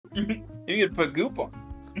You could put goop on.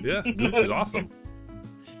 Yeah, goop is awesome.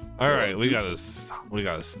 All right, we got a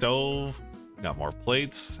stove, got more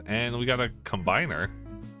plates, and we got a combiner.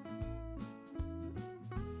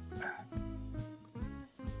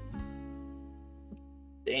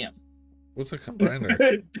 Damn. What's a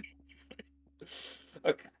combiner?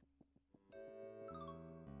 Okay.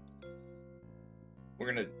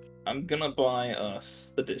 I'm gonna buy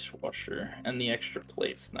us the dishwasher and the extra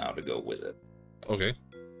plates now to go with it. Okay.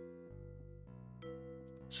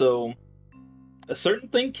 So, a certain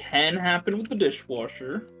thing can happen with the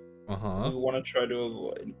dishwasher. We want to try to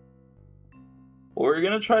avoid. What we're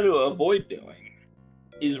gonna try to avoid doing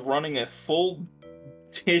is running a full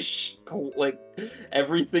dish, like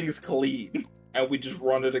everything's clean, and we just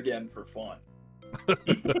run it again for fun.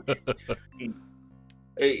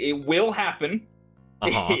 It will happen.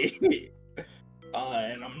 And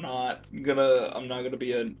I'm not gonna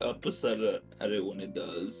be upset at it when it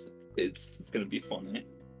does. It's gonna be funny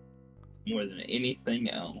more than anything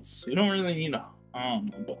else. We don't really need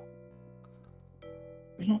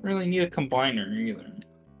we don't really need a combiner either.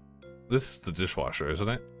 This is the dishwasher, isn't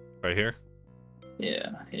it? Right here.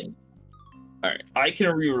 Yeah. All right, I can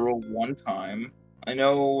reroll one time. I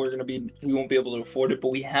know we won't be able to afford it, but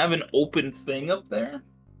we have an open thing up there.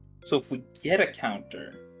 So if we get a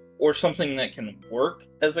counter or something that can work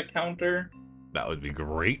as a counter, that would be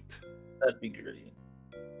great. That'd be great.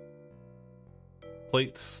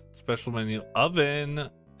 Plates, special menu, oven,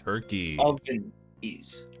 turkey. Oven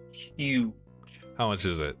is huge. How much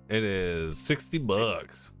is it? It is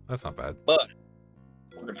 $60. That's not bad. But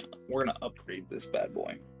we're gonna upgrade this bad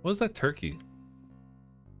boy. What is that turkey?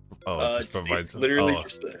 Oh, it just provides. It's literally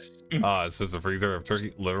just this. It's just a freezer of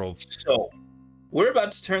turkey, literal. So, we're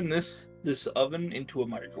about to turn this oven into a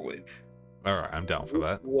microwave. All right, I'm down for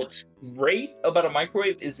that. What's great about a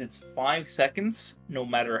microwave is it's 5 seconds, no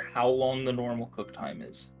matter how long the normal cook time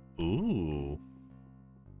is. Ooh.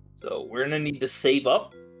 So we're gonna need to save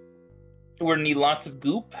up. We're gonna need lots of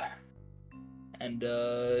goop, and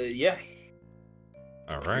yeah.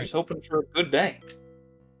 All right. We're just hoping for a good day.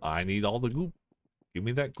 I need all the goop. Give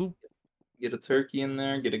me that goop. Get a turkey in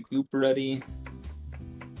there. Get a goop ready.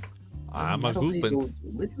 I'm a goopin'.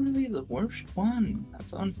 Literally the worst one.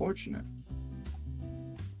 That's unfortunate.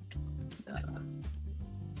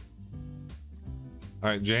 All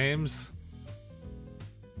right, James.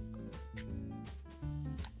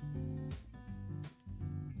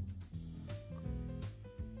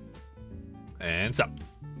 And stop.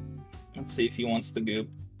 Let's see if he wants the goop.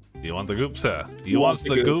 You want the goop, sir? He wants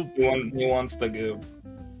the goop. He wants the goop.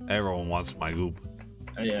 Everyone wants my goop.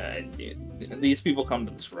 Yeah, these people come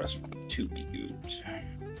to this restaurant to be gooped.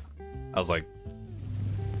 I was like,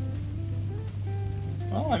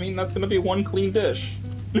 well, I mean, that's gonna be one clean dish.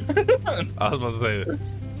 I was about to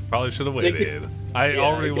say, probably should have waited. I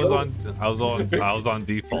was on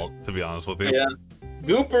default, to be honest with you. Yeah.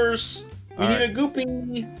 Goopers! We need a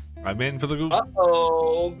goopy! I'm in for the goop.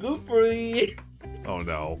 Uh-oh, goopery! Oh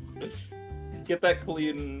no. Get that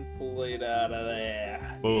clean plate out of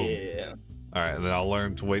there. Boom. Yeah. Alright, and then I'll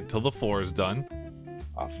learn to wait till the floor is done.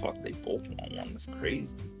 Oh fuck, they both want one. That's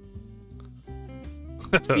crazy.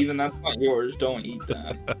 Steven, that's not yours. Don't eat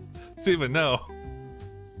that. Steven, no.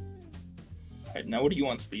 Alright, now what do you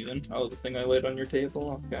want, Steven? Oh, the thing I laid on your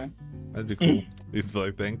table? Okay. That'd be cool. He'd be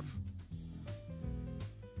like, thanks.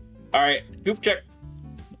 Alright, goop check.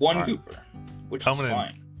 One right. gooper, which Coming is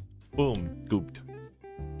fine. In. Boom, gooped.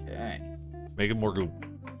 Okay. Make it more goop.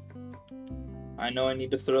 I know I need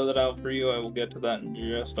to throw that out for you. I will get to that in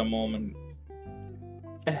just a moment.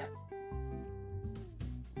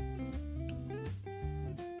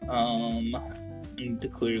 I need to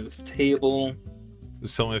clear this table.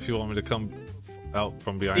 Just tell me if you want me to come out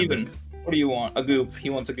from behind Steven, it. what do you want? A goop. He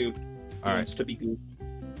wants a goop. He All wants right. to be gooped.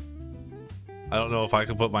 I don't know if I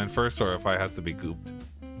can put mine first or if I have to be gooped.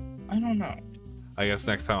 I don't know. I guess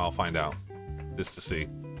next time I'll find out. Just to see.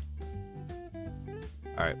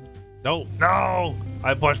 Alright. No! No!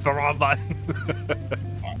 I pushed the wrong button!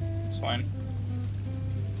 It's fine.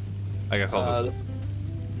 I guess I'll just...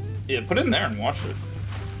 Yeah, put it in there and watch it.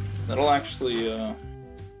 That'll actually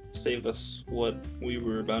save us what we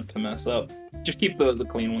were about to mess up. Just keep the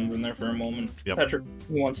clean ones in there for a moment. Yep. Patrick,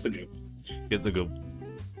 who wants the goop? Get the goop.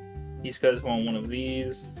 These guys want one of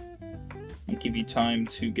these. I'll give you time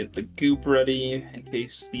to get the goop ready in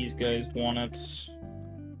case these guys want it.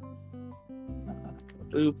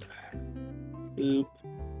 Boop. Boop.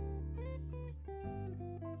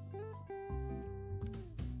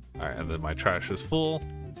 Alright, and then my trash is full.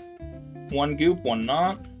 One goop, one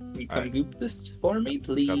not. You come Alright. goop this for me,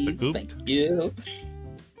 please. Got the goop. Thank you.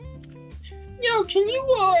 Yo, can you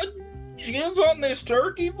jizz on this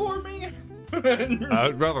turkey for me?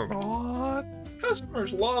 I'd rather not.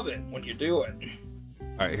 Customers love it when you do it.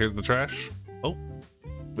 All right, here's the trash. Oh,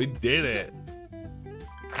 we did it.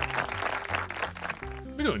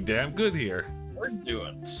 We're doing damn good here. We're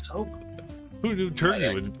doing so good. Who knew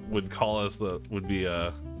turkey would call us would be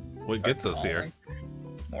what gets us here?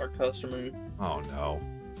 More customers. Oh no.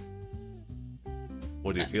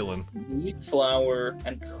 What are you feeling? Knead flour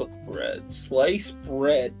and cook bread. Slice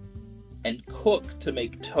bread and cook to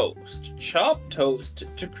make toast. Chop toast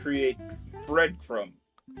to create breadcrumb.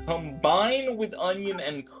 Combine with onion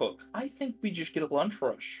and cook. I think we just get a lunch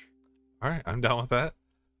rush. All right, I'm down with that.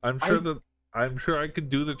 I'm sure I could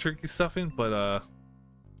do the turkey stuffing, but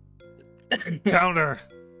counter.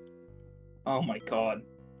 Oh my god.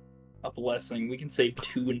 A blessing. We can save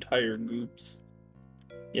 2 entire goops.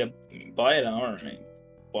 Yep, buy it alright.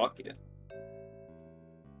 Fuck it.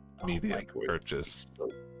 Media purchase. So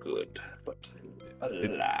good, but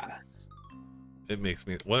it makes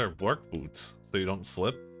me. What are work boots? So you don't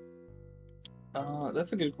slip?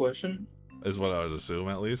 That's a good question. Is what I would assume,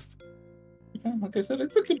 at least. Yeah, like I said,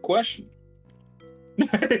 it's a good question.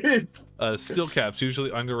 Steel caps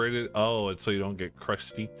usually underrated. Oh, it's so you don't get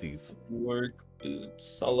crushed feetsies. Work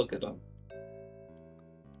boots. I'll look it up.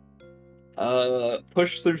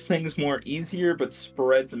 Push through things more easier, but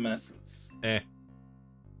spreads messes. I'd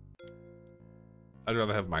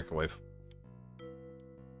rather have microwave.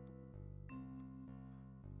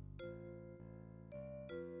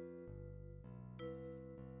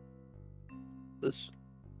 This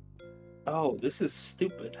is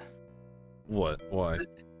stupid. What? Why?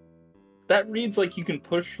 That reads like you can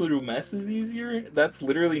push through messes easier. That's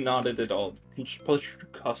literally not it at all. You can push through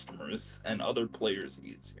customers and other players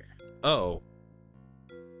easier. Oh.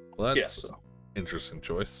 Well, that's interesting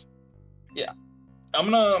choice. Yeah. I'm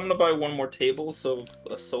gonna buy one more table so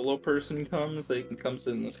if a solo person comes, they can come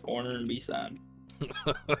sit in this corner and be sad.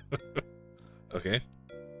 Okay.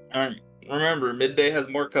 Alright. Remember, midday has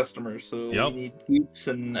more customers, so we need goops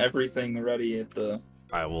and everything ready at the...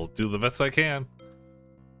 I will do the best I can.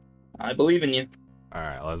 I believe in you.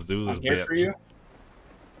 Alright, let's do this, I'm here for you.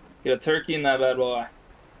 Get a turkey in that bad boy.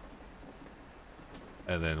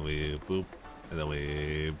 And then we boop. And then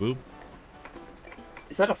we boop.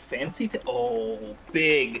 Is that a fancy oh,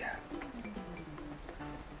 big.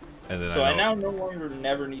 And then so I now no longer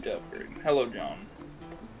never need to upgrade. Hello, John.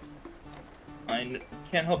 I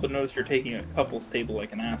can't help but notice you're taking a couple's table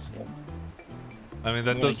like an asshole. I mean,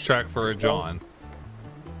 that does track for a John.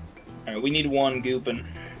 Alright, we need one goopin'.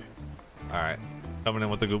 Alright, coming in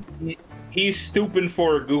with the goop. He's stooping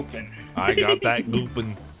for a goopin'. I got that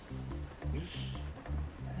goopin'.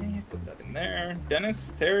 Put that in there.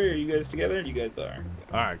 Dennis, Terry, are you guys together? You guys are.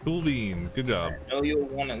 Alright, cool beans. Good job. I know you'll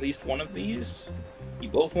want at least one of these. You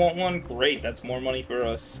both want one? Great, that's more money for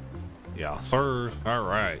us. Yeah, sir.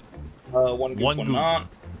 Alright. One goop, one goop. not.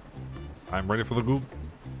 I'm ready for the goop.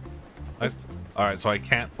 Alright, so I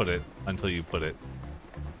can't put it until you put it.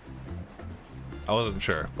 I wasn't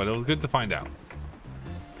sure, but it was good to find out.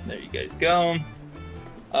 There you guys go.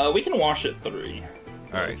 We can wash it 3.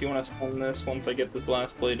 Alright. If you want to send this once I get this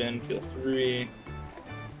last plate in, feel free.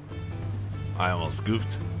 I almost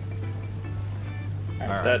goofed.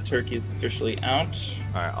 Alright, that turkey is officially out.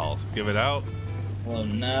 Alright, I'll give it out. Hello,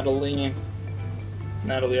 Natalie.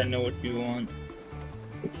 Natalie, I know what you want.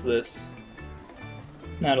 What's this?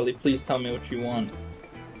 Natalie, please tell me what you want.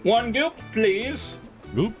 One goop, please.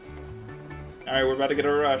 Goop. Alright, we're about to get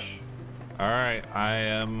a rush. Alright, I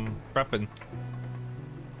am prepping.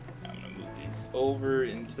 I'm gonna move these over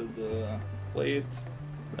into the plates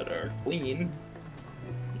that are clean.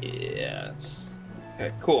 Yes.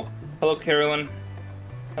 Okay, cool. Hello, Carolyn.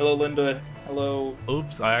 Hello, Linda. Hello.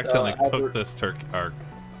 Oops, I accidentally cooked this turkey, or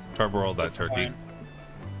charbroiled that turkey. Fine.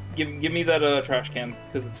 Give me that trash can,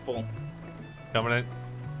 because it's full. Coming in.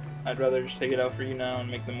 I'd rather just take it out for you now and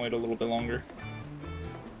make them wait a little bit longer.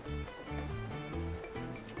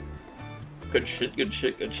 Good shit, good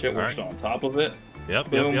shit, good shit. We're still on top of it. Yep,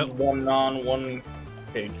 Boom, yep. one non, one...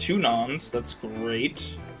 Okay, 2 nons. That's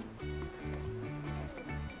great.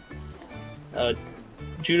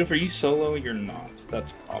 Judith, are you solo? You're not.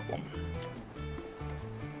 That's a problem.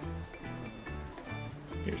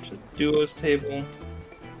 Here's the duos table.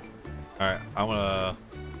 Alright, I'm gonna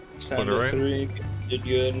put it right. 3. Did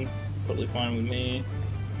good. Totally fine with me.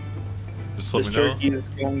 Just let this me know. turkey is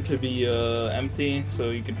going to be empty,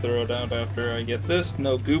 so you can throw it out after I get this.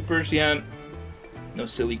 No goopers yet. No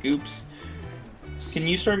silly goops. Can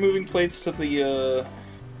you start moving plates to the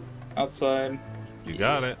outside? You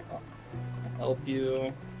got it. I'll help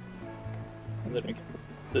you. And then we can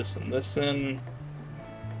this and this in.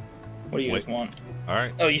 What do you guys want? All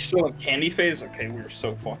right. Oh, you still have candy phase? Okay, we're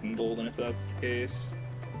so fucking golden if that's the case.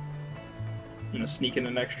 I'm gonna sneak in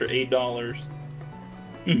an extra $8.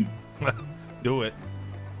 Do it.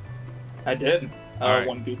 I did. Right.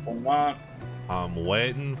 One goop or not. I'm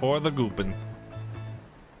waiting for the gooping.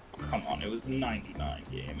 Come on, it was a 99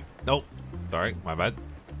 game. Nope. Sorry, my bad.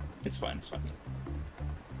 It's fine, it's fine.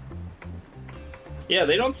 Yeah,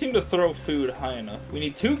 they don't seem to throw food high enough. We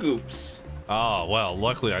need 2 goops. Oh, well,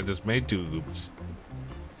 luckily I just made 2 goops.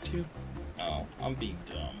 2? Oh, I'm being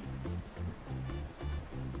dumb.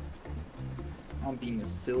 I'm being a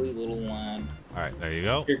silly little lad. Alright, there you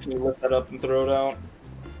go. Here, can you lift that up and throw it out?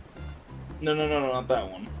 No, not that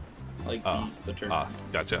one. Like the turkey. Ah,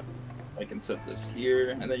 gotcha. I can set this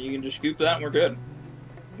here, and then you can just goop that and we're good.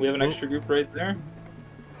 We have an extra goop right there.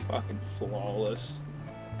 Fucking flawless.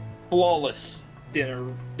 Flawless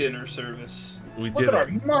dinner service. Look at our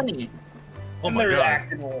money! Oh and my they're God.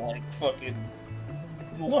 acting like fucking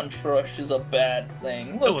lunch rush is a bad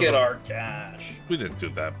thing. Look at our cash. We didn't do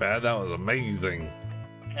that bad. That was amazing.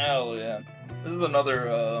 Hell yeah. This is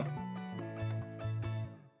another,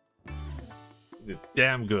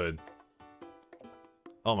 Damn good.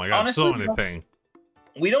 Oh my God, honestly, so many things.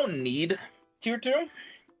 we don't need tier 2. I'm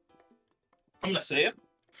gonna say it.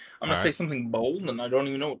 I'm gonna say something bold, and I don't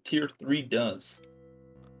even know what tier 3 does.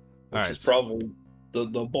 Which is probably the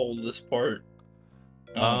boldest part.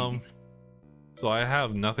 So I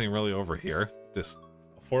have nothing really over here. This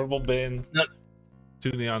affordable bin,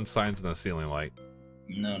 2 neon signs, and a ceiling light.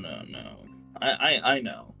 No. I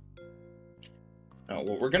know. No,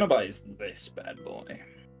 what we're gonna buy is this bad boy.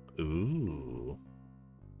 Ooh.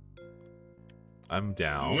 I'm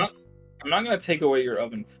down. I'm not gonna take away your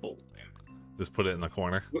oven fully. Just put it in the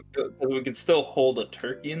corner. Because we can still hold a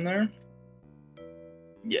turkey in there.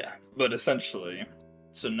 Yeah, but essentially.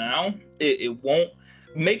 So now, it won't...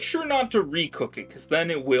 Make sure not to recook it, because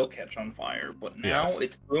then it will catch on fire. But now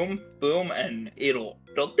it's boom, boom, and it'll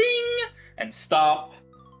ding, and stop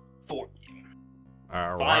for you.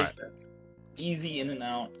 All 5 right. seconds. Easy in and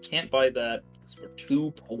out. Can't buy that, because we're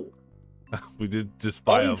too poor. We did just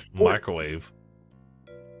buy a microwave.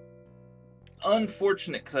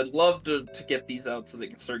 Unfortunate, because I'd love to get these out so they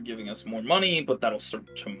can start giving us more money, but that'll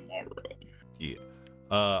start tomorrow. Yeah.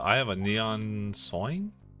 I have a neon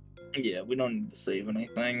sign. Yeah, we don't need to save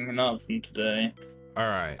anything. Not from today. All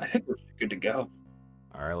right. I think we're good to go.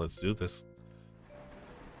 All right, let's do this.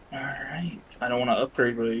 All right. I don't want to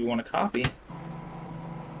upgrade, but you want to copy.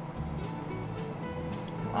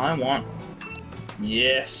 I want.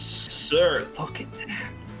 Yes, sir. Look at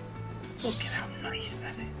that. Look at how nice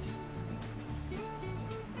that is.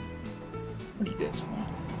 What do you guys want?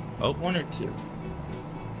 Oh, 1 or 2?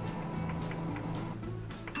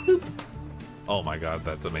 Boop. Oh my God,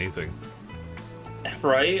 that's amazing.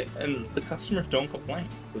 Right? And the customers don't complain.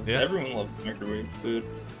 Because everyone loves microwave food.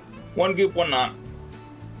 1 goop, 1 not.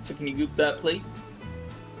 So can you goop that plate?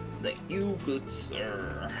 Thank you, good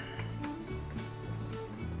sir.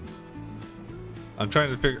 I'm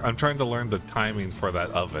trying to learn the timing for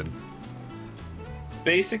that oven.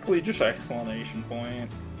 Basically just exclamation point.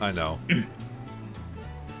 I know.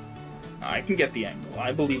 I can get the angle.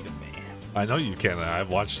 I believe in me. I know you can.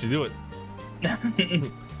 I've watched you do it. All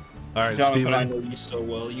right, Jonathan, Steven. I know you so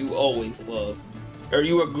well. You always love. Are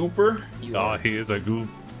you a gooper? You Oh, he is a goop.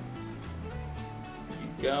 There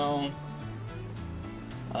you go.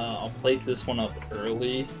 I'll plate this one up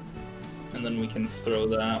early, and then we can throw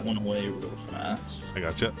that one away real fast. I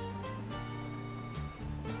gotcha.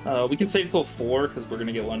 We can save till 4 because we're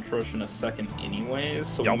gonna get lunch rush in a second anyways,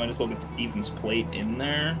 so we might as well get Steven's plate in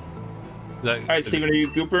there. All right, Steven, are you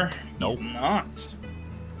a gooper? Nope. He's not.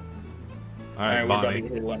 All right, we're about Bonnie. to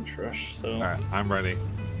get lunch rush. So. All right, I'm ready.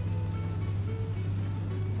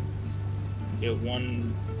 Get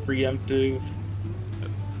 1 preemptive.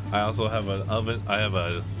 I also have an oven. I have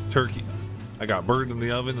a turkey. I got bird in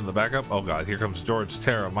the oven in the backup. Oh God, here comes George,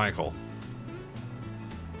 Tara, Michael.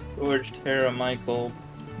 George, Tara, Michael,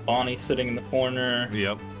 Bonnie sitting in the corner.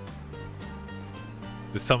 Yep.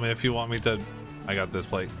 Just tell me if you want me to. I got this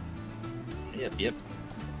plate. Yep.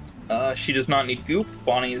 She does not need goop.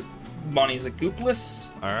 Bonnie is a goopless.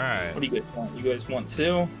 All right. What do you guys want? You guys want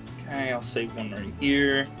 2? Okay, I'll save 1 right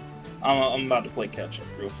here. I'm about to play catch up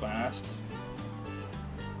real fast.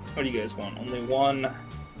 What do you guys want? Only 1.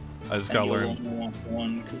 I just gotta learn. You only want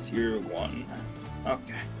 1 because you're 1.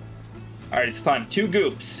 Okay. All right, it's time. 2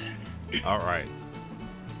 goops. All right.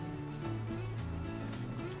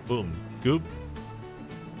 Boom. Goop.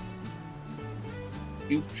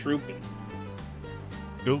 Goop trooping.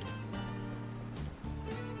 Goop.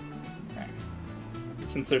 Okay.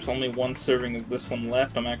 Since there's only one serving of this one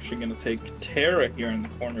left, I'm actually going to take Tara here in the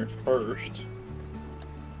corner first.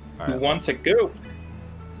 Who wants a goop?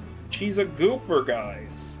 She's a gooper,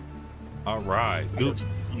 guys. All right, goop.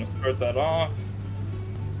 I'm going to start that off.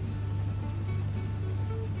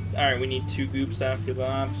 All right, we need 2 goops after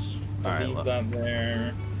that. All right, leave that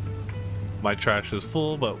there. My trash is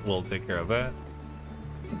full, but we'll take care of that.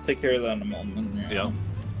 We'll take care of that in a moment. Yeah. Yep.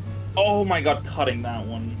 Oh my god, cutting that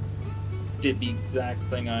one did the exact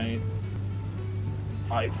thing I've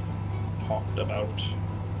talked about.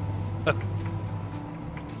 All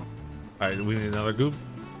right, we need another goop.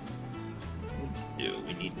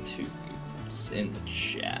 We need 2 goops in the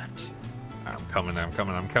chat. I'm coming.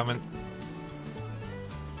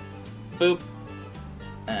 Boop.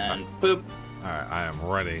 And boop. Alright, I am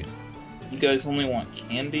ready. You guys only want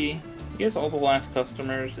candy? You guys all the last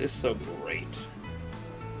customers? It's so great.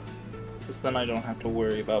 Because then I don't have to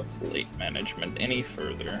worry about plate management any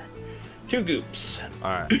further. 2 goops.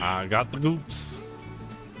 Alright, I got the goops.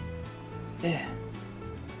 Yeah.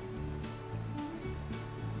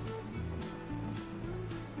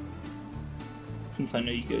 Since I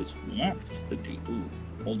know you guys want the goop. Ooh,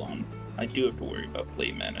 hold on. I do have to worry about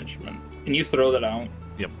plate management. Can you throw that out?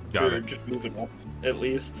 Yep, got it. Just move it up, at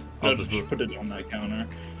least. I'll No, just put it on that counter.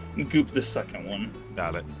 Goop the second one.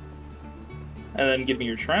 Got it. And then give me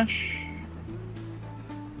your trash.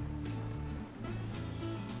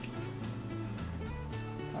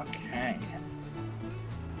 Okay.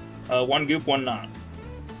 1 goop, 1 not.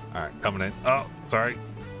 Alright, coming in. Oh, sorry.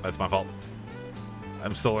 That's my fault.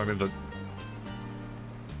 I'm still learning the...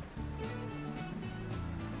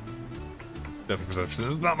 Depth perception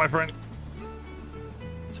is not my friend.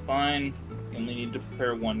 It's fine. You only need to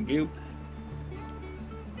prepare 1 goop.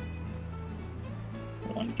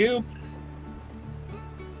 1 goop.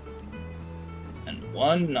 And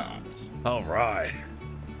 1 not. Alright.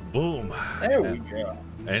 Boom. There we go.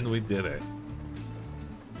 And we did it.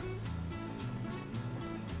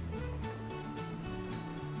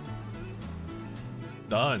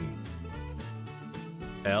 Done.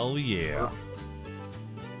 Hell yeah.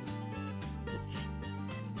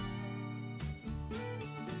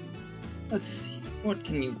 Let's see. What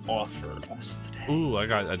can you offer us today? Ooh, I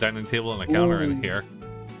got a dining table and a counter in here.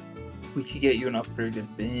 We could get you an upgraded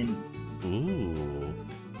bin. Ooh.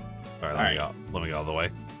 All right, let me go out of the way.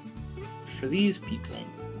 For these people,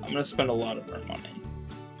 I'm gonna spend a lot of our money.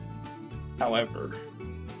 However,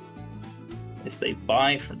 if they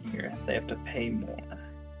buy from here, they have to pay more.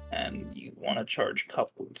 And you want to charge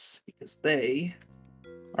couples because they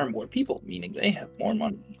are more people, meaning they have more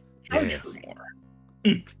money. Charge for more.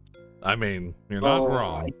 I mean, you're not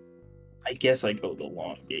wrong. I guess I go the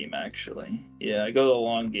long game, actually. Yeah, I go the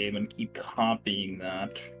long game and keep copying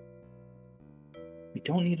that. We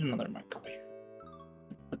don't need another microwave.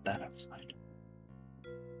 Put that outside.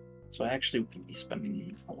 So I actually would be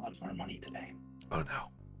spending a lot of our money today. Oh no.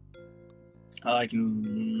 I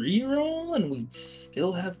can re-roll and we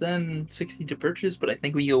still have then 60 to purchase, but I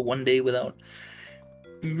think we go 1 day without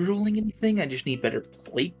re-rolling anything. I just need better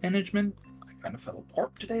plate management. I kind of fell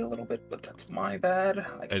apart today a little bit, but that's my bad.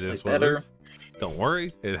 I can play better. Don't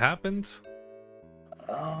worry, it happens.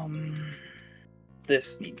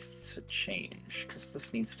 This needs to change because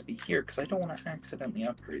this needs to be here because I don't want to accidentally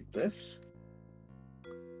upgrade this.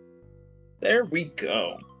 There we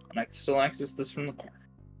go. And I can still access this from the corner.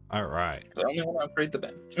 All right. I only want to upgrade the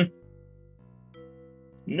bed.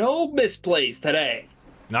 No misplays today.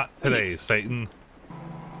 Not today, Satan.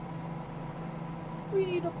 We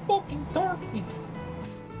need a fucking turkey.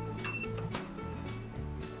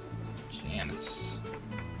 Janice.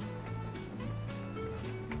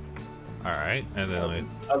 All right, and then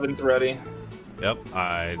oven's ready. Yep,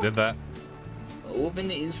 I did that.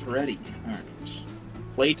 Oven is ready. All right.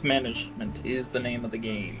 Plate management is the name of the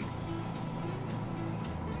game.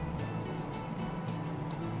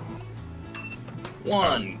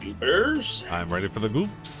 One goopers. I'm ready for the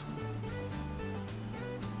goops.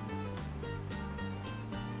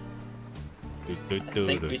 I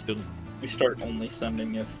think we start only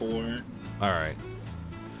sending it 4. All right.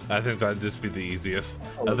 I think that'd just be the easiest.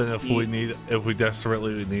 And then if we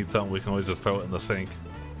desperately need something, we can always just throw it in the sink.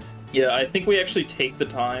 Yeah, I think we actually take the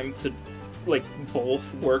time to, like,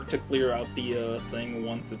 both work to clear out the thing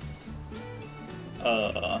once it's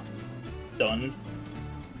done.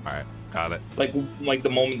 All right, got it. Like the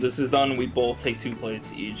moment this is done, we both take 2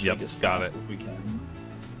 plates each. Yep, as got fast it. as we can.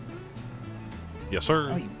 Yes,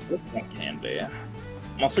 sir. Oh, you candy.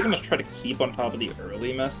 I'm also gonna try to keep on top of the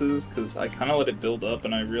early messes because I kind of let it build up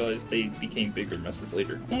and I realized they became bigger messes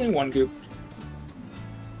later. Only 1 goop.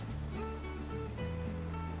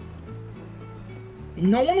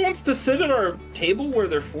 No one wants to sit at our table where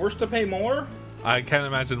they're forced to pay more? I can't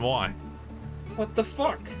imagine why. What the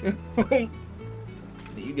fuck?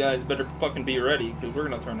 You guys better fucking be ready, because we're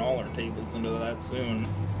gonna turn all our tables into that soon.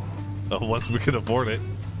 Once we can afford it.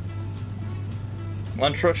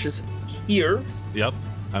 Lunch rush is here. Yep.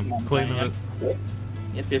 I'm cleaning it.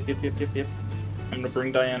 Yep. I'm gonna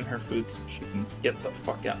bring Diane her food so she can get the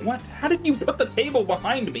fuck out. What? How did you put the table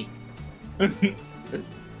behind me? Come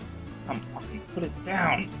on, put it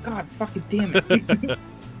down. God fucking damn it. Do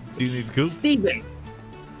you need goop? Steven!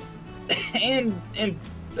 And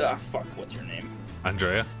fuck, what's your name?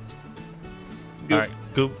 Andrea. Goop. Alright,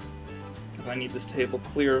 goop. Because I need this table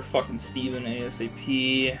clear of fucking Steven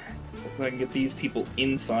ASAP. Hopefully I can get these people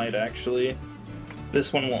inside, actually.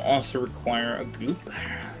 This one will also require a goop.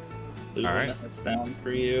 Alright. That's down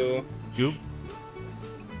for you. Goop.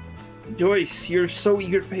 Joyce, you're so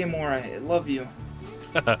eager to pay more. I love you.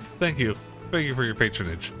 Thank you. Thank you for your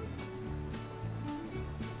patronage.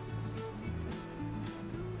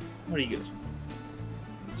 What do you guys want?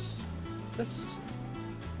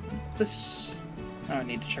 This. Now I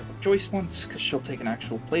need to check what Joyce wants, because she'll take an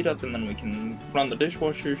actual plate up, and then we can run the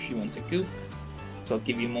dishwasher. She wants a goop. So I'll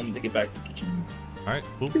give you a moment to get back to the kitchen. Alright,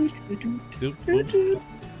 goop. Goop. Thank you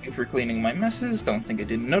for cleaning my messes. Don't think I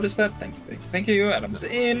didn't notice that. Thank you. Adam's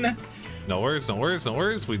in. No worries.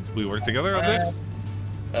 We work together on this.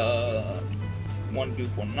 One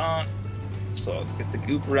goop, one not. So I'll get the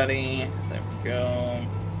goop ready. There we go.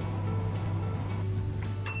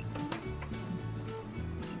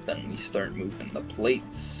 Then we start moving the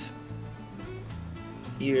plates.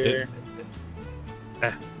 Here.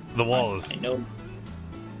 The wall is. I know.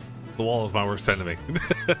 The wall is my worst enemy.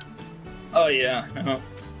 Oh yeah.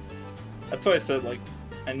 That's why I said, like,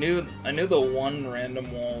 I knew the one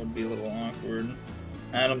random wall would be a little awkward.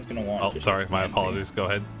 Adam's gonna want. Oh, sorry. My apologies. Go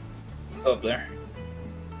ahead. Up there.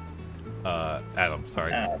 Adam.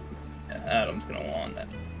 Sorry. Adam's gonna want that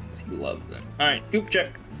because he loves it. All right, goop check.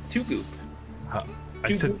 2 goop.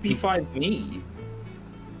 I said goop B5 me.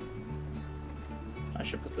 I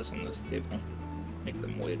should put this on this table. Make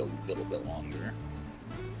them wait a little bit longer.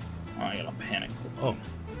 Oh, I gotta panic. Oh.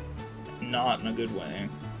 Not in a good way.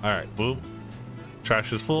 Alright, boom.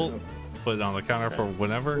 Trash is full. Put it on the counter for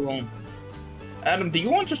whenever. Cool. Adam, do you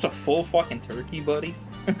want just a full fucking turkey, buddy?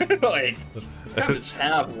 Like, you gotta just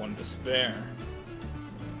have one to spare.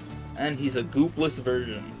 And he's a goopless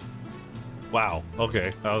version. Wow.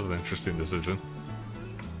 Okay, that was an interesting decision.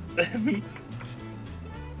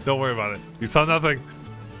 Don't worry about it. You saw nothing.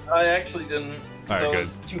 I actually didn't. Alright, good. I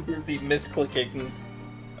was too busy misclicking.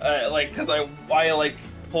 Like, cause I like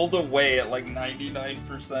pulled away at like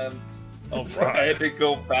 99%. Oh, so I had to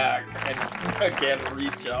go back and again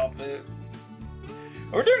rechop it.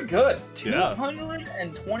 We're doing good.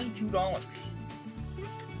 $222.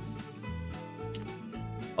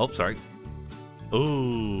 Oh, sorry.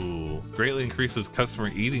 Ooh, greatly increases customer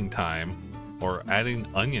eating time, or adding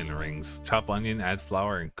onion rings. Chop onion, add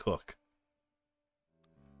flour, and cook.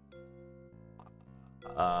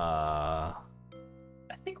 I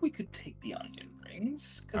think we could take the onion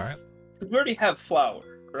rings because right. we already have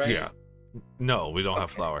flour, right? Yeah. No, we don't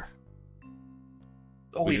have flour.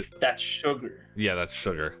 Oh, that's sugar. Yeah, that's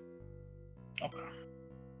sugar. Okay.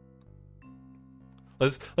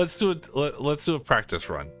 Let's do it. Let's do a practice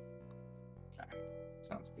run. Okay.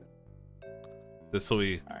 Sounds good. This so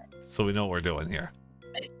we know what we're doing here.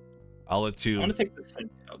 I'll let you. I'm gonna take the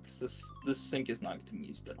sink out because this sink is not getting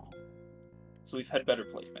used at all. So we've had better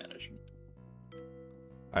plate management. All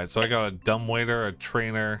right, so I got a dumbwaiter, a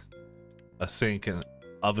trainer, a sink, an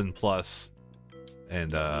oven plus,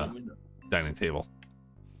 and dining table.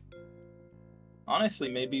 Honestly,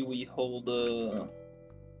 maybe we hold a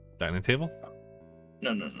dining table.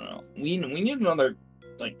 No. We need another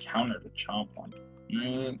like counter to chop on.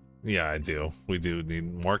 Yeah, I do. We do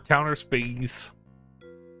need more counter space.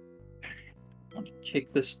 I want to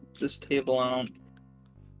kick this table out.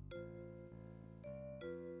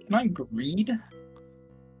 Can I greed?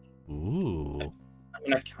 Ooh. I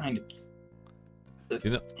mean, I kind of.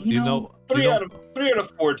 You know, three out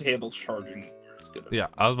of 4 tables charging. Good. Yeah,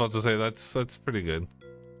 I was about to say that's pretty good.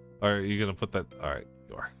 Are you gonna put that? All right,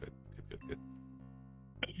 you are good.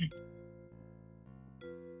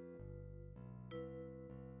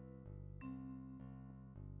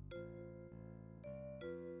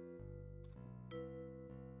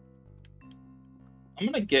 I'm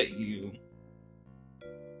gonna get you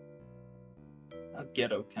a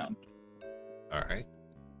ghetto counter. All right.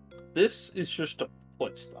 This is just to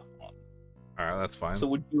put stuff on. All right, that's fine. So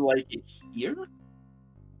would you like it here?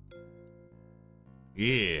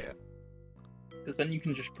 Yeah. Because then you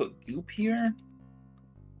can just put goop here.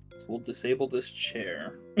 So we'll disable this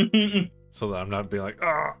chair. So that I'm not being like,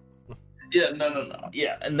 ah. Yeah, no.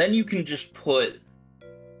 Yeah, and then you can just put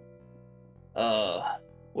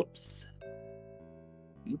whoops.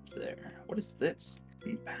 Oops there. What is this?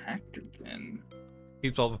 Compactor bin.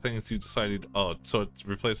 Keeps all the things you decided. Oh, so it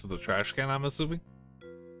replaces the trash can, I'm assuming?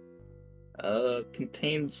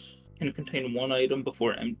 Can contain one item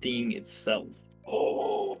before emptying itself.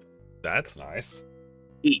 Oh, that's nice.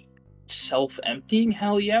 Self-emptying?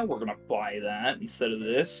 Hell yeah, we're gonna buy that instead of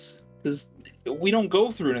this. Because we don't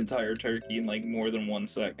go through an entire turkey in like more than 1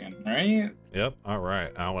 second, right? Yep,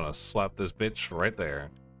 alright. I want to slap this bitch right there.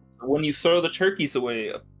 When you throw the turkeys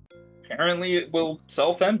away, apparently it will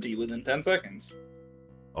self-empty within 10 seconds.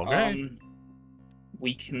 Okay.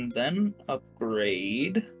 We can then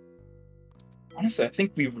upgrade. Honestly, I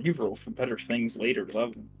think we reroll for better things later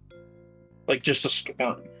level. Like just a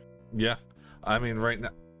storm. Yeah. I mean, right now.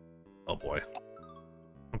 Oh boy.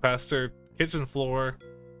 Capacitor, kitchen floor.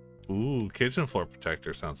 Ooh, kitchen floor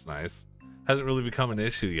protector sounds nice. Hasn't really become an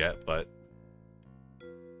issue yet, but.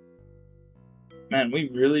 Man, we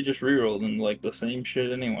really just rerolled in like the same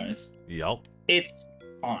shit, anyways. Yup. It's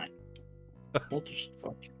fine. We'll just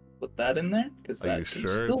fucking put that in there because Are you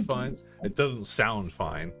sure it's fine? It doesn't sound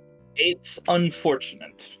fine. It's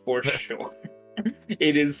unfortunate for sure.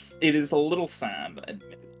 It is a little sad,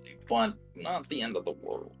 admittedly, but not the end of the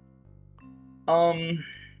world. Do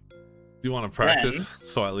you want to practice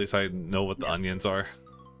so at least I know what the onions are?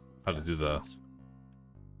 How to do the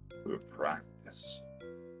practice.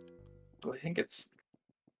 Well, I think it's.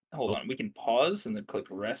 Hold on, we can pause and then click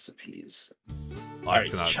recipes. All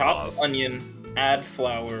right, chopped onion, add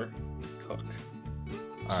flour, cook.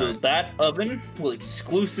 So that oven will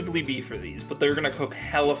exclusively be for these, but they're gonna cook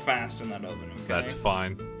hella fast in that oven. Okay. That's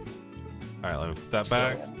fine. All right, let me put that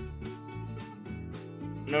back.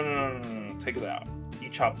 No. Take it out. You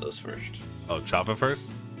chop those first. Oh, chop it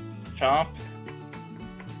first? Chop.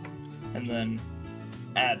 And then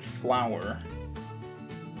add flour.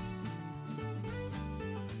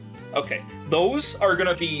 Okay, those are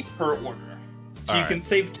gonna be per order. So you can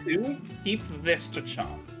save 2, keep this to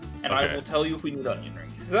chop. And I will tell you if we need onion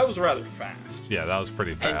rings. Because that was rather fast. Yeah, that was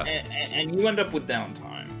pretty fast. And you end up with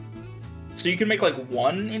downtime. So you can make like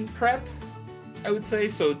 1 in prep, I would say.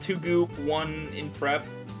 So 2 goop, 1 in prep.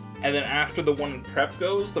 And then after the 1 in prep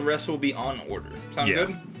goes, the rest will be on order. Sound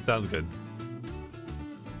good? Sounds good.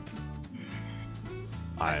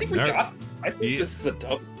 I think this is a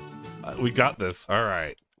dub. We got this. All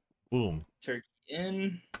right. Boom. Turkey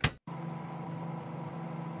in.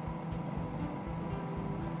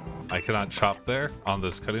 I cannot chop there on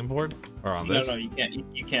this cutting board or on this. No, you can't.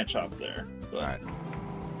 You can't chop there. But... All right.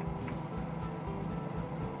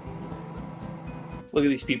 Look at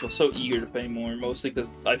these people, so eager to pay more. Mostly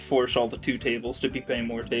because I forced all the 2 tables to be paying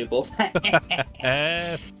more tables. Sucker.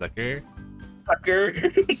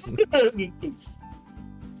 Suckers.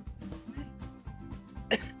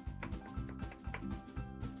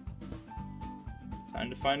 Time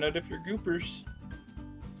to find out if you're goopers.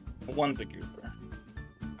 One's a gooper.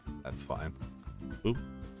 That's fine. Oop.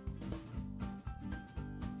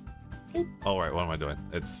 Oop. Oh, right. What am I doing?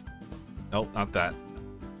 It's... Nope, not that.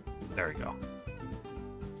 There we go.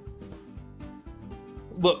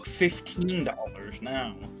 Look, $15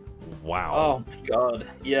 now. Wow. Oh, my God.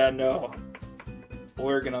 Yeah, no.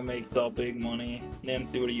 We're gonna make the big money.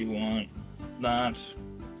 Nancy, what do you want? That.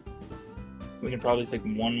 We can probably take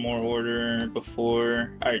 1 more order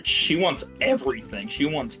before... Alright, she wants everything. She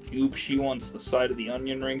wants goop. She wants the side of the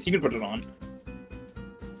onion rings. You can put it on.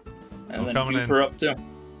 And then goop her up, too.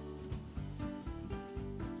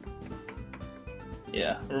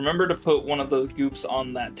 Yeah, remember to put one of those goops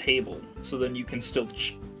on that table, so then you can still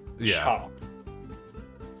chop.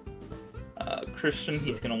 Christian,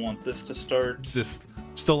 he's gonna want this to start. Just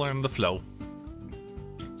still learning the flow.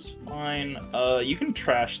 It's fine. You can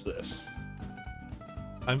trash this.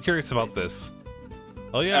 I'm curious about this.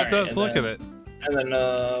 Oh yeah, it does. Look at it. And then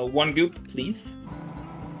 1 goop, please.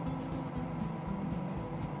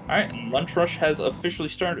 Alright, and Lunch Rush has officially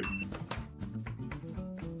started.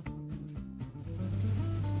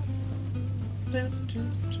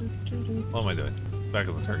 What am I doing? Back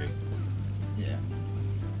on the turkey. Yeah.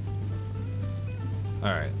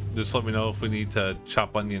 Alright, just let me know if we need to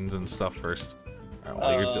chop onions and stuff first.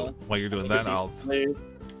 Alright, while you're doing that,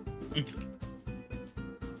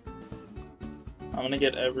 I'm gonna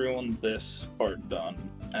get everyone this part done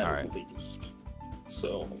at least.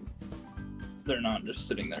 So they're not just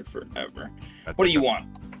sitting there forever. What do you want?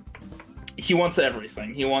 He wants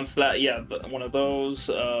everything. He wants that, one of those,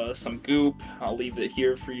 some goop. I'll leave it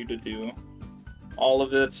here for you to do. all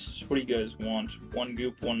of it. What do you guys want? One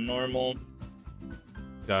goop, one normal.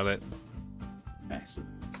 Got it. Okay, so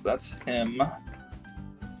that's him.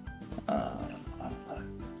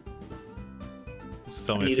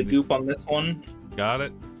 Still I need a goop on this one. Got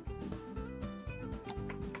it.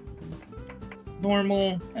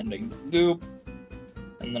 Normal and a goop.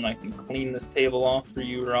 And then I can clean this table off for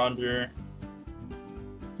you, Roger.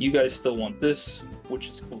 You guys still want this, which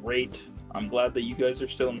is great. I'm glad that you guys are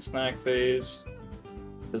still in the snack phase.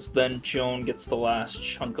 Because then Joan gets the last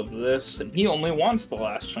chunk of this, and he only wants the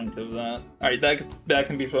last chunk of that. Alright, that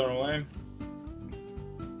can be thrown away.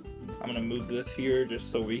 I'm gonna move this here just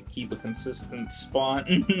so we keep a consistent spot.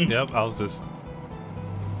 Yep, I was just...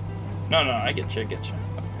 No, I get you. Okay,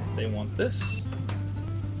 they want this.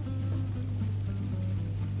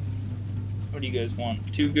 What do you guys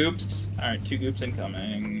want? 2 goops? Alright, 2 goops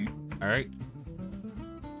incoming. Alright.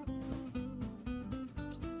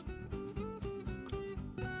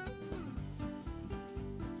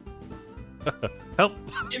 Help!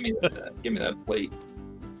 Give me that plate.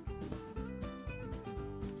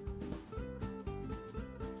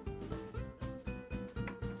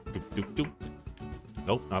 Doop, doop, doop.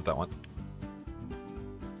 Nope, not that one.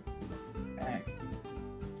 Okay.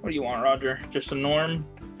 What do you want, Roger? Just a norm?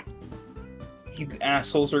 You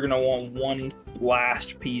assholes are gonna want one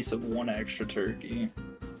last piece of one extra turkey.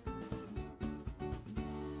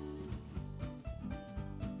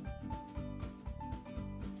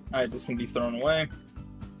 Alright, this can be thrown away.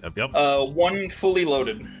 Yep. One fully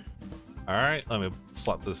loaded. Alright, let me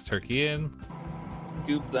slot this turkey in.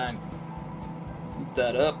 Goop that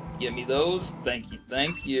up. Give me those. Thank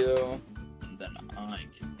you. And then I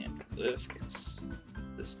can handle this, because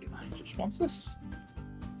this guy just wants this.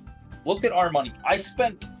 Look at our money. I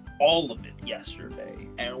spent all of it yesterday,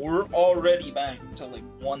 and we're already back to like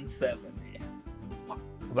 170.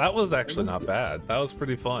 That was actually not bad. That was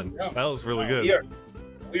pretty fun. Yeah. That was really good.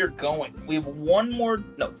 We are going. We have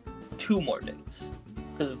 2 more days.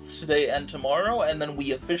 Because it's today and tomorrow, and then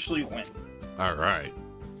we officially win. Alright.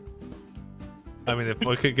 I mean, if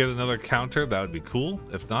we could get another counter, that would be cool.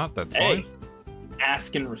 If not, that's fine.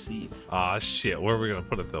 Ask and receive. Ah, shit. Where are we going to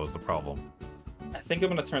put it, though, is the problem. I think I'm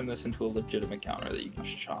going to turn this into a legitimate counter that you can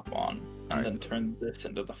just chop on. And then turn this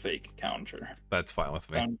into the fake counter. That's fine with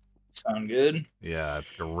me. Sound good? Yeah,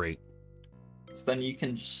 that's great. So then you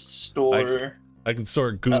can just store... I can store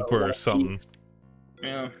a goop or something.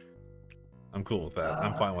 Yeah. I'm cool with that.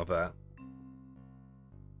 I'm fine with that.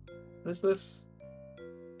 What is this?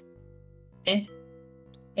 I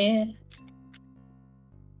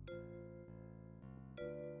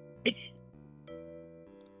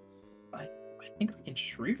think we can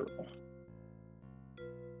just reroll.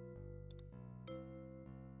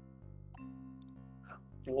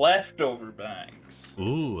 Leftover bags.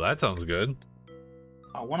 Ooh, that sounds good.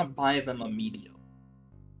 I want to buy them immediately.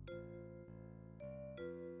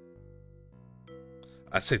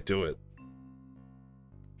 I say do it.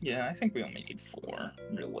 Yeah, I think we only need 4,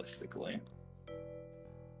 realistically.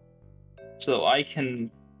 So I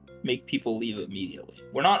can make people leave immediately.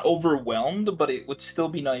 We're not overwhelmed, but it would still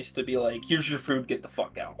be nice to be like, here's your food, get the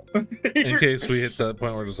fuck out. In case we hit that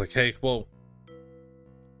point where it's like, hey, whoa.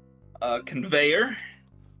 Conveyor.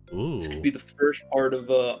 Ooh. This could be the first part of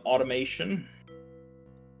automation.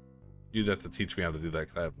 You'd have to teach me how to do that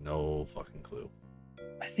because I have no fucking clue.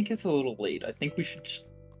 I think it's a little late. I think we should just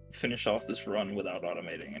finish off this run without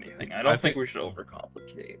automating anything. I don't think we should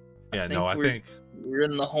overcomplicate. Yeah, I think we're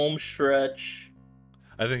in the home stretch.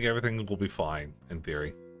 I think everything will be fine in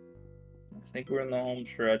theory. I think we're in the home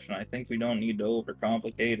stretch, and I think we don't need to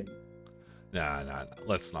overcomplicate it. Nah,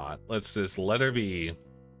 let's not. Let's just let her be.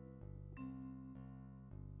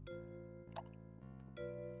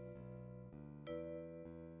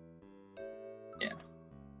 Yeah.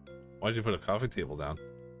 Why'd you put a coffee table down?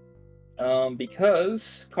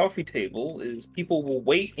 Because coffee table is people will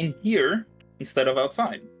wait in here instead of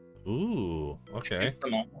outside. Ooh, okay. Gives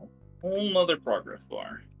them a whole nother progress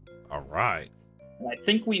bar. All right. And I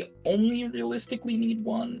think we only realistically need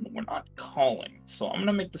 1. We're not calling, so I'm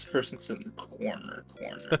gonna make this person sit in the corner.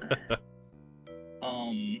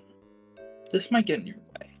 This might get in your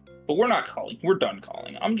way, but we're not calling. We're done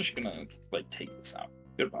calling. I'm just gonna like take this out.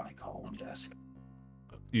 Goodbye, calling desk.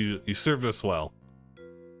 You served us well.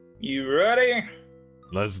 You ready?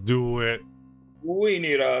 Let's do it. We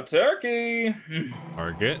need a turkey.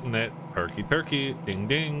 We're getting it. Perky turkey. Ding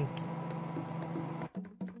ding.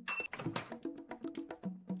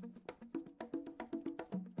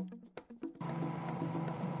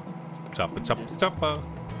 Choppa.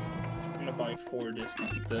 I'm gonna buy 4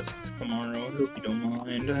 discount discs tomorrow. I hope you don't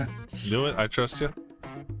mind. Do it. I trust you.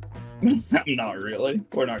 Not really.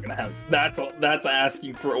 We're not gonna have that's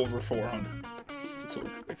asking for over 400.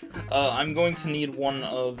 I'm going to need one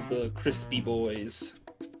of the crispy boys.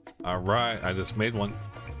 All right, I just made one.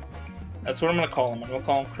 That's what I'm gonna call them. I'm gonna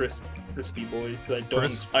call them crispy boys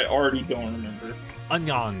because I already don't remember.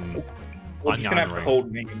 Onion. We're just gonna have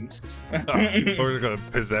code names. We're gonna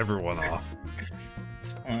piss everyone off.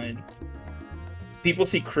 It's fine. People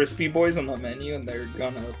see crispy boys on the menu and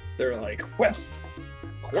they're like, well,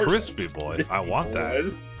 crispy boys. I want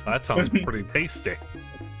that. That sounds pretty tasty.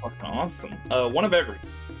 Fucking awesome. One of every.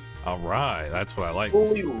 All right, that's what I like.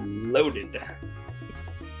 Fully loaded.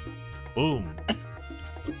 Boom.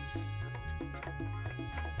 Oops.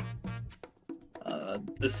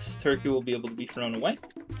 This turkey will be able to be thrown away.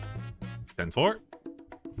 10-4.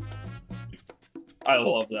 I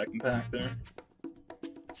love that compactor.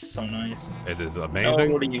 It's so nice. It is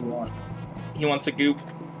amazing. Oh, what do you want? He wants a goop.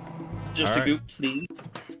 Just a goop, please.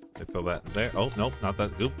 I fill that there. Oh, nope, not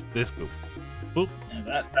that goop. This goop. Boop.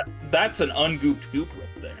 Yeah, that's an ungooped goop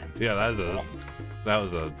right there. Yeah, that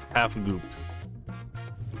was a half gooped.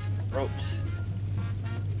 It's gross.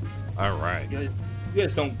 All right. You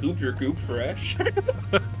guys don't goop your goop fresh.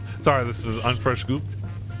 Sorry, this is unfresh gooped.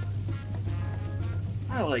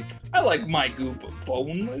 I like my goop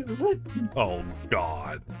boneless. Oh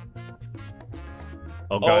God.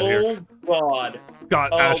 Oh God. Oh God.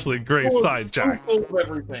 Scott Ashley Gray sidejack. Full of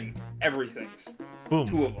everything. Everything's. Boom.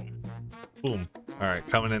 2 of them. Boom. All right,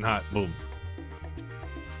 coming in hot. Boom.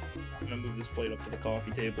 I'm gonna move this plate up to the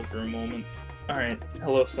coffee table for a moment. All right.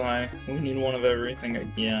 Hello, Sai. We need one of everything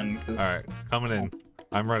again. All right, coming in.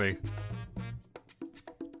 I'm ready.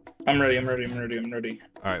 I'm ready.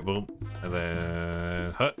 All right, boom. And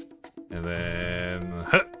then hut. And then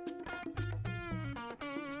hut.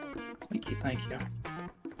 Thank you.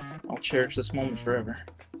 I'll cherish this moment forever.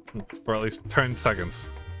 For at least 10 seconds.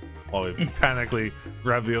 While we panically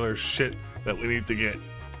grab the other shit that we need to get.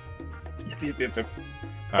 Yep. Okay,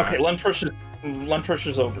 right. lunch rush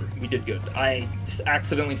is over. We did good. I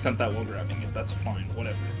accidentally sent that while grabbing it. That's fine.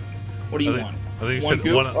 Whatever. What do you want? I think you One said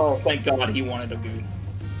goop? one of, Oh, thank God he wanted a goop.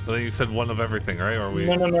 I think you said one of everything, right? Or we?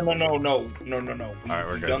 No. All right,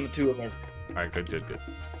 we're good. Done the 2 of everything. All right, good.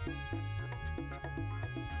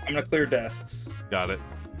 I'm gonna clear desks. Got it.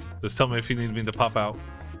 Just tell me if you need me to pop out.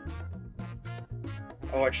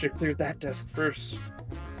 Oh, I should have cleared that desk first.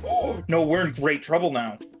 Oh, no, we're in great trouble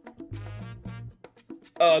now.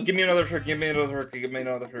 Give me another turkey. Throw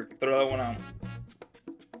that one out.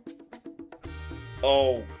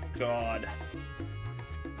 Oh, God.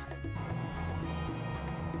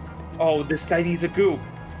 Oh, this guy needs a goop.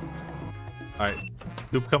 All right,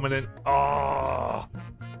 goop coming in. Oh.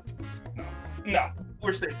 No,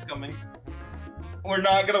 we're safe coming. We're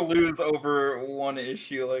not gonna lose over one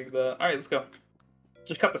issue like that. All right, let's go.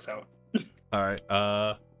 Just cut this out. All right.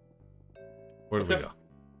 Where do we go?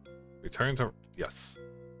 Return to yes.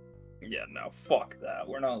 Yeah, no, fuck that.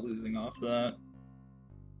 We're not losing off that.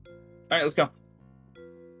 All right, let's go.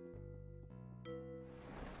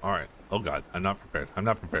 All right. Oh God, I'm not prepared.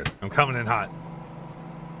 I'm coming in hot.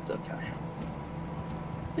 It's okay.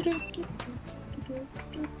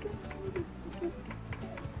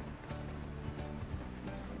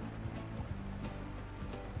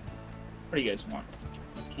 What do you guys want?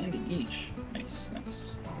 Candy each. Nice.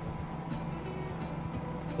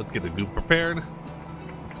 Let's get the goop prepared.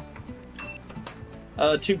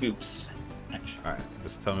 2 goops. Actually. All right,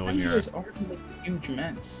 just tell me when you you're. guys are in a huge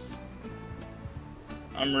mess.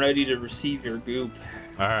 I'm ready to receive your goop.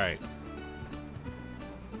 All right.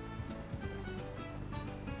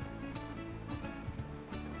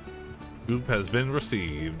 Goop has been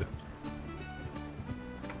received.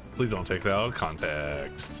 Please don't take that out of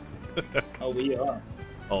context. Oh, we are.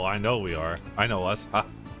 Oh, I know we are. I know us. Huh?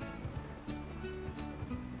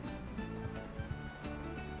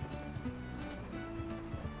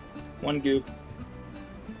 One goop.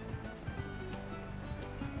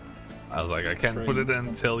 I was like, I can't put it in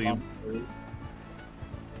until you.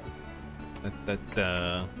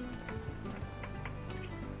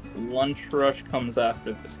 Lunch rush comes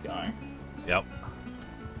after this guy. Yep.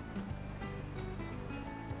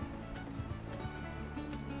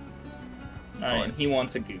 Alright, and he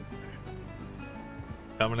wants a goop.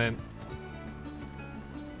 Coming in.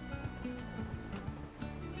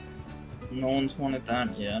 No one's wanted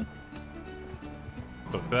that yet.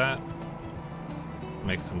 Cook that.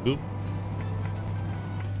 Make some goop.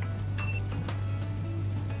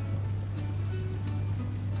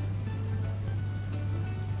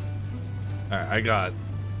 Alright, I got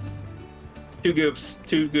 2 goops.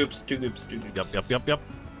 Yep.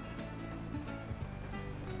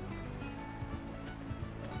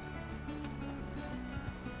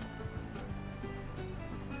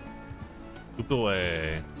 gooped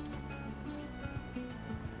away.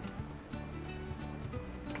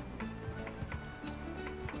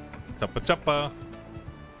 Choppa choppa.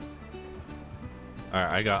 Alright,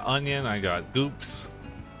 I got onion, I got goops.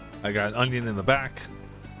 I got onion in the back.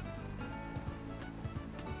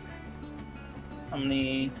 How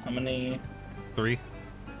many? 3.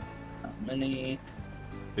 How many?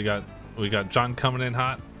 We got John coming in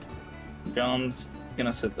hot. John's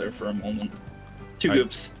gonna sit there for a moment. 2 All right.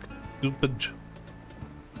 goops. Goopage.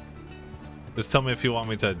 Just tell me if you want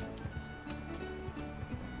me to.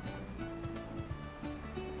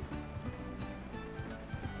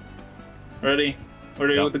 Ready?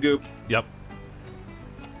 Ready Yep. with the goop. Yep.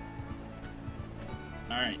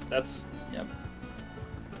 Alright, that's... Yep.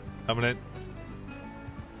 Coming in.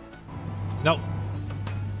 No.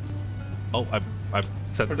 Oh, I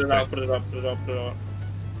set Put the it thing. out, put it up, put it up, put it up.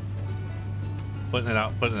 Putting it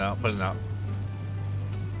out, putting it out, putting it out.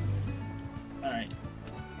 Alright.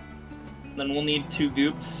 Then we'll need 2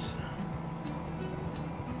 goops.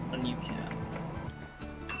 And you can.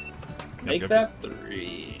 Make yep. that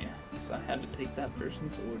 3. So I had to take that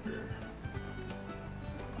person's order.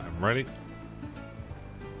 I'm ready.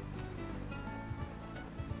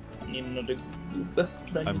 I need another goop.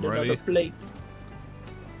 I I'm need ready. another plate.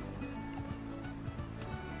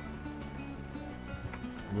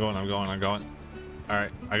 I'm going.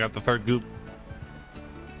 Alright, I got the 3rd goop.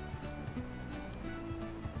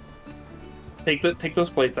 Take those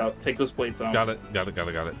plates out. Take those plates out. Got it.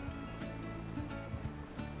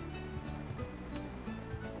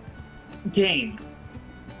 Game.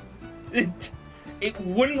 It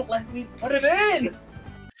wouldn't let me put it in.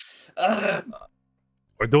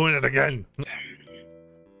 We're doing it again.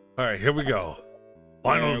 Alright, here we go.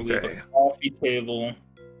 Final We have day. a coffee table.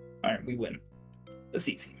 Alright, we win. It's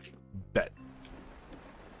easy. Bet.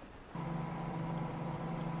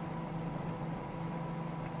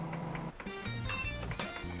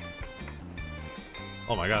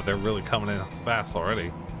 Oh my god, they're really coming in fast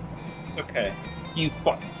already. It's okay. You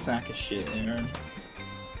fucking sack of shit, Aaron.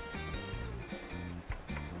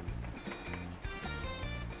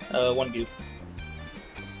 One goop.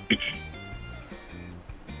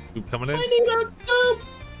 Goop coming in. I need a goop!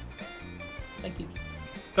 Thank you.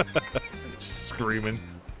 Screaming.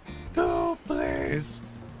 Go, please.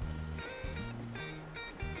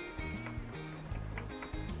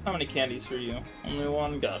 How many candies for you? Only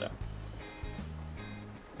 1? Got it.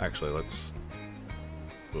 Actually, let's.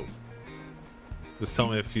 Whoa. Just tell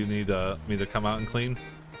me if you need me to come out and clean.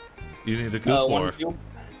 You need a goop One or goop.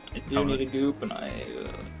 I do need a goop, and I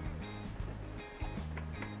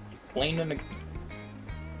cleaning a.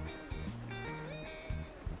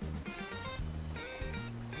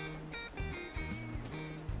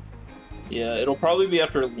 Yeah, it'll probably be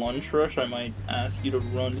after lunch rush. I might ask you to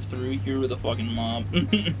run through here with a fucking mob.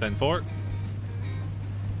 10-4.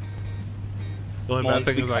 The only bad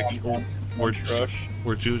thing is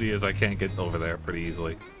where Judy is, I can't get over there pretty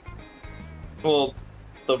easily. Well,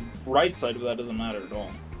 the right side of that doesn't matter at all.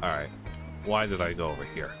 Alright. Why did I go over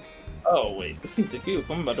here? Oh, wait. This needs a goop.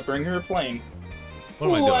 I'm about to bring her a plane. What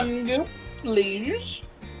am I doing? One goop, please.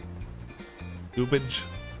 Goopage.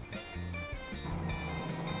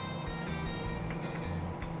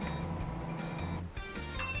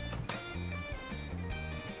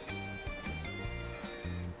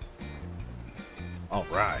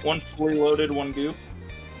 Alright. 1 fully loaded, 1 goop.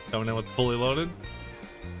 Coming in with fully loaded.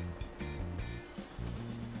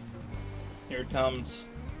 Here it comes.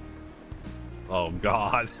 Oh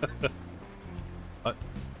god.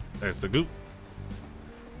 There's the goop.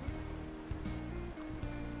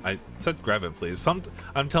 I said grab it, please.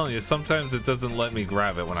 I'm telling you, sometimes it doesn't let me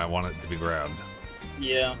grab it when I want it to be grabbed.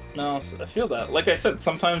 Yeah, no, I feel that. Like I said,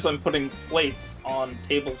 sometimes I'm putting plates on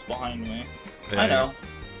tables behind me. Yeah,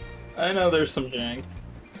 I know there's some jank.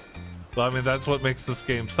 Well, I mean, that's what makes this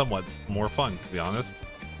game somewhat more fun, to be honest.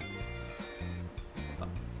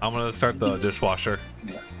 I'm gonna start the dishwasher.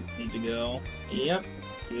 Need to go. Yep,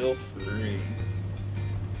 feel free.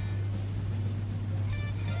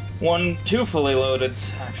 2 fully loaded,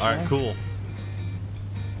 actually. Alright, cool.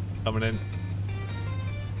 Coming in.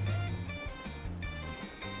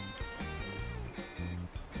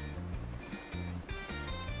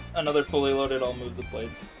 Another fully loaded, I'll move the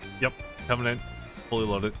plates. Yep, coming in. Fully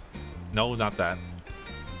loaded. No, not that.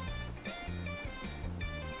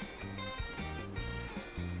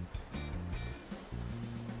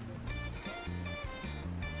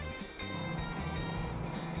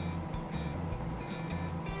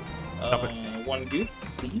 Stop it. 1 goop,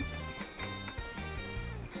 please.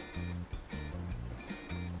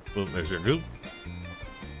 Boom, there's your goop.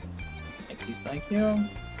 Thank you, thank you.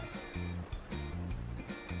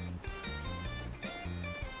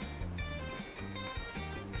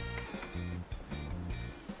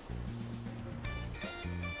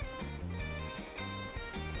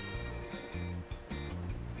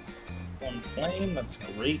 one plane. That's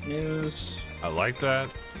great news. I like that.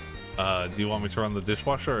 Do you want me to run the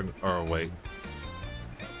dishwasher or wait?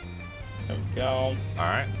 There we go.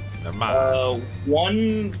 Alright. Never mind.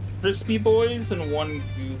 One crispy boys and one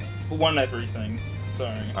everything.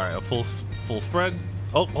 Sorry. Alright, a full spread.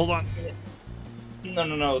 Oh, hold on.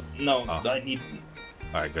 No. Oh. I need.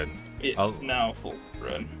 Alright, good. It's now full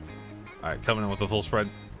spread. Alright, coming in with a full spread.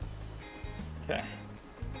 Okay.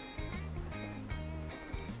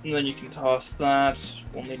 And then you can toss that.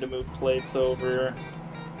 We'll need to move plates over.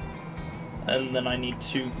 And then I need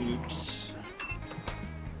 2 goops.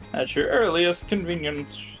 At your earliest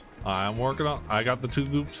convenience. I'm working on. I got the 2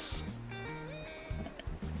 goops.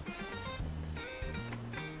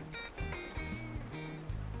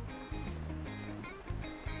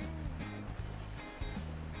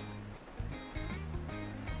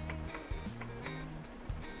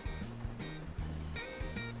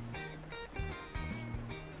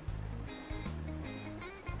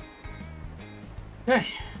 Okay,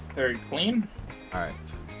 very clean. All right.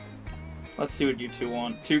 Let's see what you 2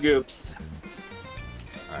 want. 2 goops.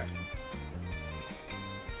 All right.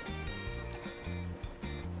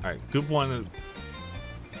 All right. Goop 1 is.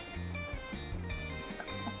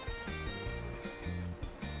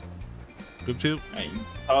 Goop 2. Alright,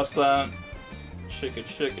 toss that. Shake it.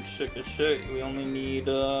 We only need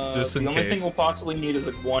Just in the only case. thing we'll possibly need is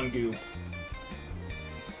 1 goop.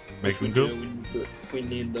 Make them goop. We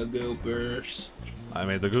need the goopers. I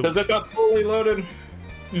made the goop. Because it got fully loaded.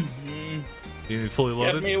 You need fully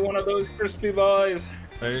loaded? Get me one of those crispy boys.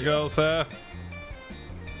 There you go, sir.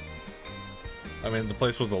 I mean, the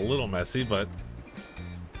place was a little messy, but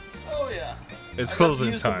Oh yeah. it's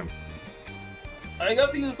closing time. I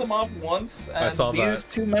got to use the mop once, and I saw these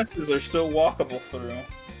that. 2 messes are still walkable through.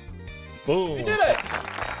 Boom. We did it!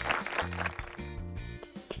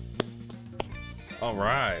 All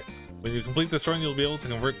right. When you complete this run, you'll be able to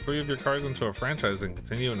convert 3 of your cars into a franchise and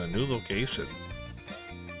continue in a new location.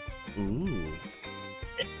 Ooh.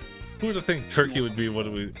 Who would have think Turkey would be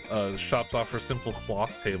what we shops offer simple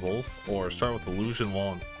cloth tables or start with illusion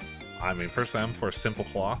wall? I mean, personally, I'm for simple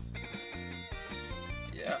cloth.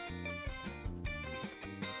 Yeah.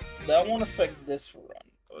 That won't affect this run,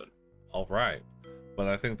 but All right, but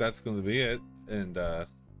I think that's going to be it. And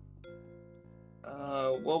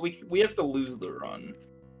well, we have to lose the run.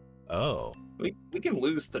 oh, We can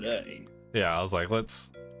lose today. yeah, I was like, let's.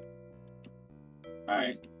 All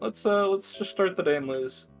right, let's just start the day and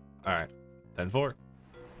lose. All right, 10-4.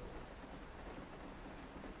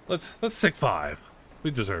 Let's take 5.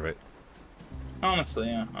 We deserve it. Honestly,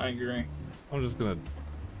 yeah, I agree. I'm just gonna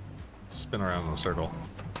spin around in a circle.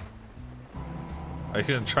 Are you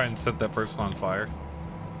gonna try and set that person on fire?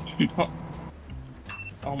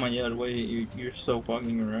 Oh my god, wait, you're so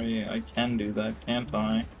fucking right. I can do that, can't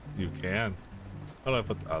I? You can. How do I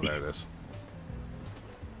put? Oh, there it is.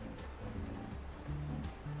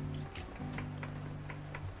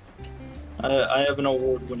 I have an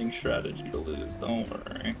award-winning strategy to lose, don't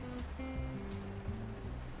worry.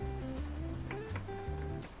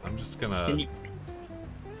 I'm just gonna.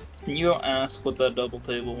 Can you ask what that double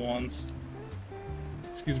table wants?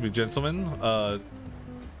 Excuse me, gentlemen. Oh,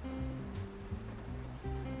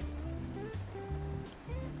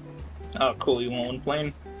 cool, you want 1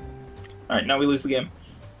 plane? Alright, now we lose the game.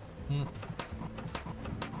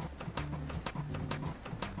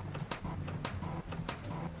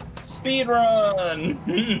 Speed run!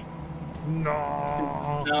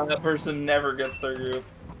 No. No, that person never gets their group.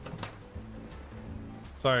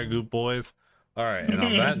 Sorry, Goop boys. All right, and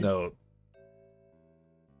on that note,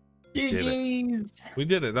 GG's! we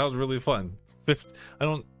did it. That was really fun. I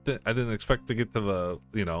didn't expect to get to the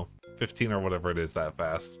 15 or whatever it is that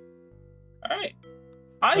fast. All right,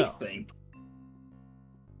 I Well.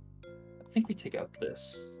 think we take out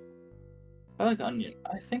this. I like onion.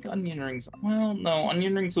 I think onion rings. Well, no,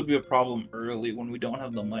 onion rings would be a problem early when we don't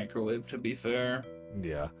have the microwave. To be fair.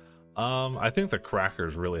 Yeah. I think the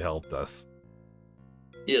crackers really helped us.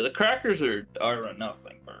 Yeah, the crackers are a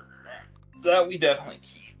nothing burger. That we definitely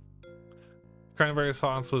keep. Cranberry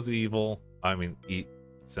sauce was evil. I mean, eat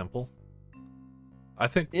simple. I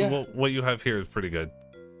think what you have here is pretty good.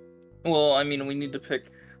 Well, I mean, we need to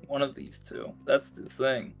pick one of these 2. That's the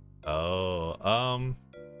thing. Oh,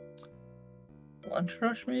 Lunch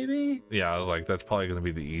rush, maybe? yeah, I was like, that's probably going to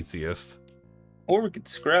be the easiest. Or we could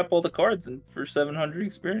scrap all the cards for 700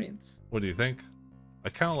 experience. What do you think? I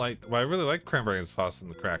kind of like, well, I really like cranberry sauce and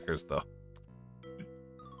the crackers, though.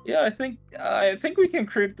 Yeah, I think we can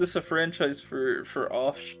create this a franchise for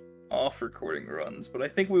off recording runs, but I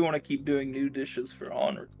think we want to keep doing new dishes for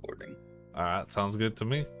on recording. All right, sounds good to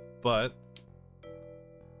me. But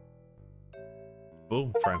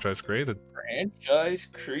Boom, franchise created. Franchise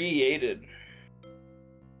created.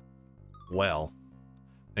 Well,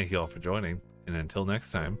 thank you all for joining, and until next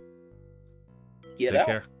time, Get take out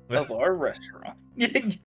care of our restaurant.